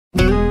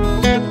Welcome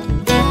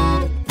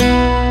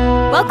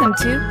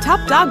to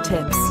Top Dog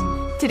Tips.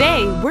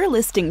 Today, we're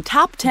listing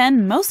top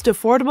 10 most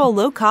affordable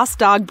low-cost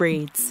dog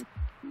breeds.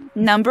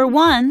 Number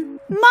 1.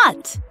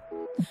 Mutt.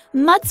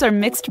 Mutts are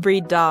mixed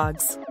breed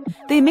dogs.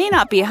 They may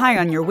not be high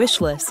on your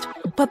wish list,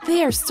 but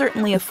they are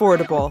certainly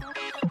affordable.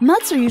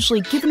 Mutts are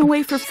usually given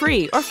away for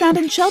free or found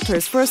in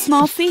shelters for a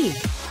small fee.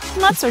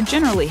 Mutts are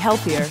generally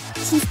healthier,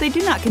 since they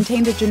do not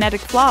contain the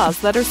genetic flaws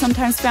that are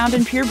sometimes found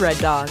in purebred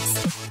dogs.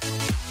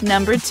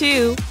 Number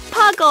 2.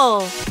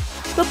 Puggle.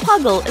 The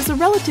Puggle is a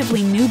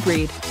relatively new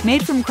breed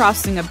made from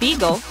crossing a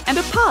Beagle and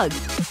a Pug.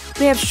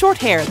 They have short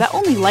hair that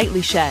only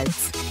lightly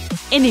sheds.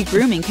 Any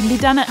grooming can be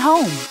done at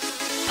home.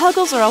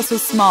 Puggles are also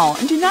small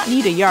and do not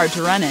need a yard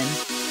to run in.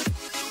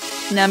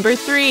 Number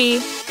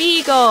 3.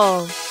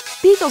 Beagle.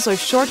 Beagles are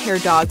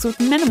short-haired dogs with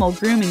minimal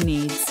grooming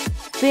needs.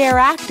 They are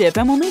active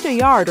and will need a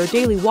yard or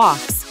daily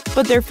walks,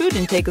 but their food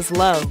intake is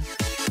low.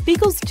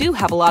 Beagles do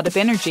have a lot of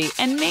energy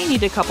and may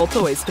need a couple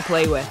toys to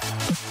play with.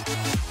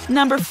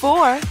 Number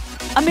 4.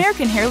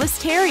 American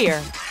Hairless Terrier.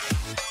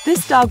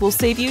 This dog will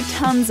save you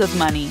tons of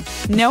money.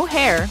 No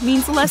hair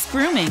means less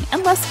grooming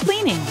and less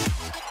cleaning.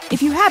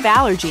 If you have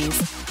allergies,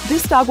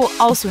 this dog will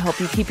also help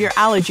you keep your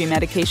allergy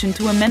medication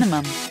to a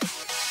minimum.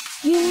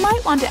 You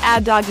might want to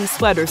add doggy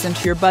sweaters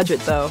into your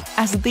budget though,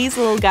 as these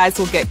little guys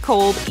will get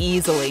cold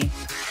easily.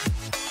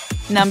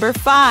 Number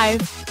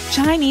 5.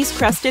 Chinese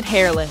Crested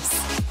Hairless.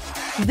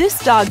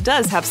 This dog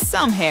does have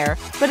some hair,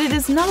 but it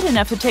is not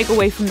enough to take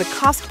away from the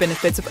cost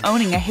benefits of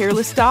owning a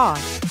hairless dog.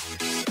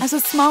 As a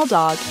small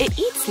dog, it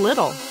eats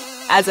little.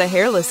 As a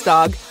hairless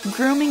dog,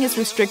 grooming is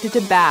restricted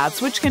to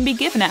baths, which can be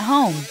given at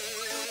home.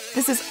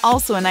 This is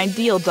also an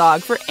ideal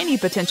dog for any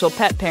potential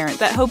pet parent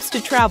that hopes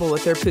to travel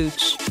with their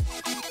pooch.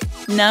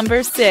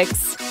 Number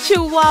 6.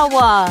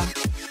 Chihuahua.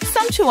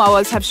 Some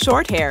Chihuahuas have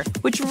short hair,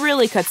 which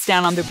really cuts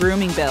down on the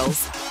grooming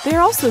bills. They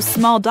are also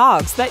small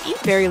dogs that eat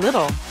very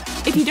little.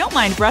 If you don't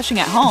mind brushing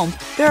at home,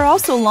 there are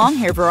also long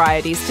hair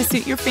varieties to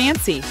suit your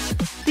fancy.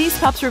 These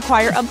pups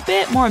require a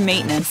bit more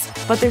maintenance,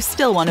 but they're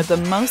still one of the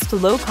most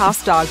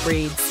low-cost dog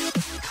breeds.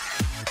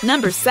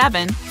 Number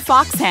 7.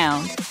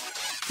 Foxhound.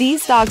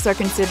 These dogs are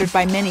considered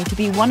by many to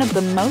be one of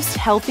the most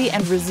healthy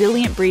and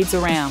resilient breeds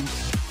around.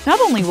 Not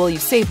only will you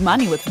save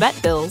money with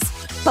vet bills,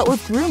 but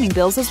with grooming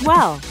bills as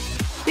well.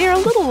 They are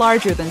a little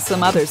larger than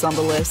some others on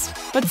the list,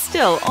 but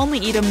still only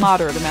eat a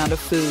moderate amount of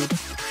food.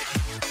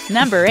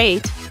 Number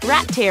 8.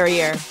 Rat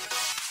Terrier.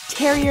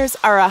 Terriers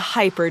are a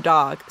hyper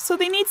dog, so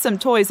they need some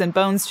toys and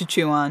bones to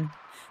chew on.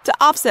 To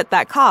offset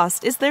that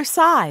cost is their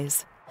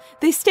size.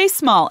 They stay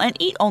small and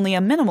eat only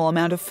a minimal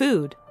amount of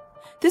food.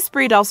 This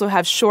breed also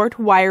has short,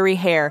 wiry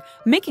hair,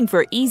 making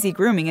for easy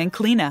grooming and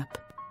cleanup.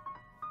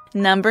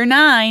 Number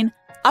 9.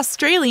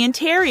 Australian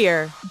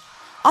Terrier.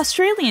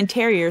 Australian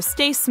Terriers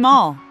stay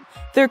small.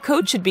 Their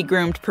coat should be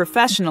groomed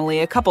professionally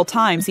a couple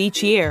times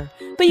each year,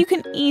 but you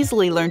can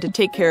easily learn to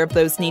take care of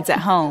those needs at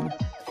home.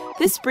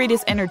 This breed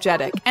is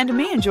energetic and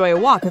may enjoy a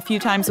walk a few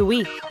times a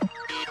week.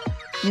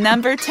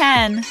 Number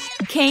 10.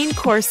 Cane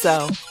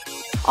Corso.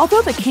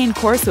 Although the Cane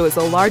Corso is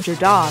a larger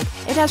dog,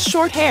 it has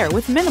short hair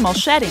with minimal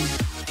shedding.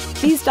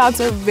 These dogs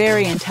are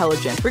very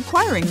intelligent,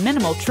 requiring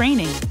minimal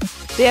training.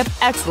 They have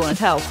excellent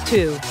health,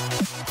 too.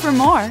 For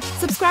more,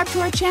 subscribe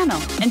to our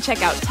channel and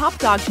check out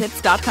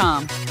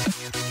topdogtips.com.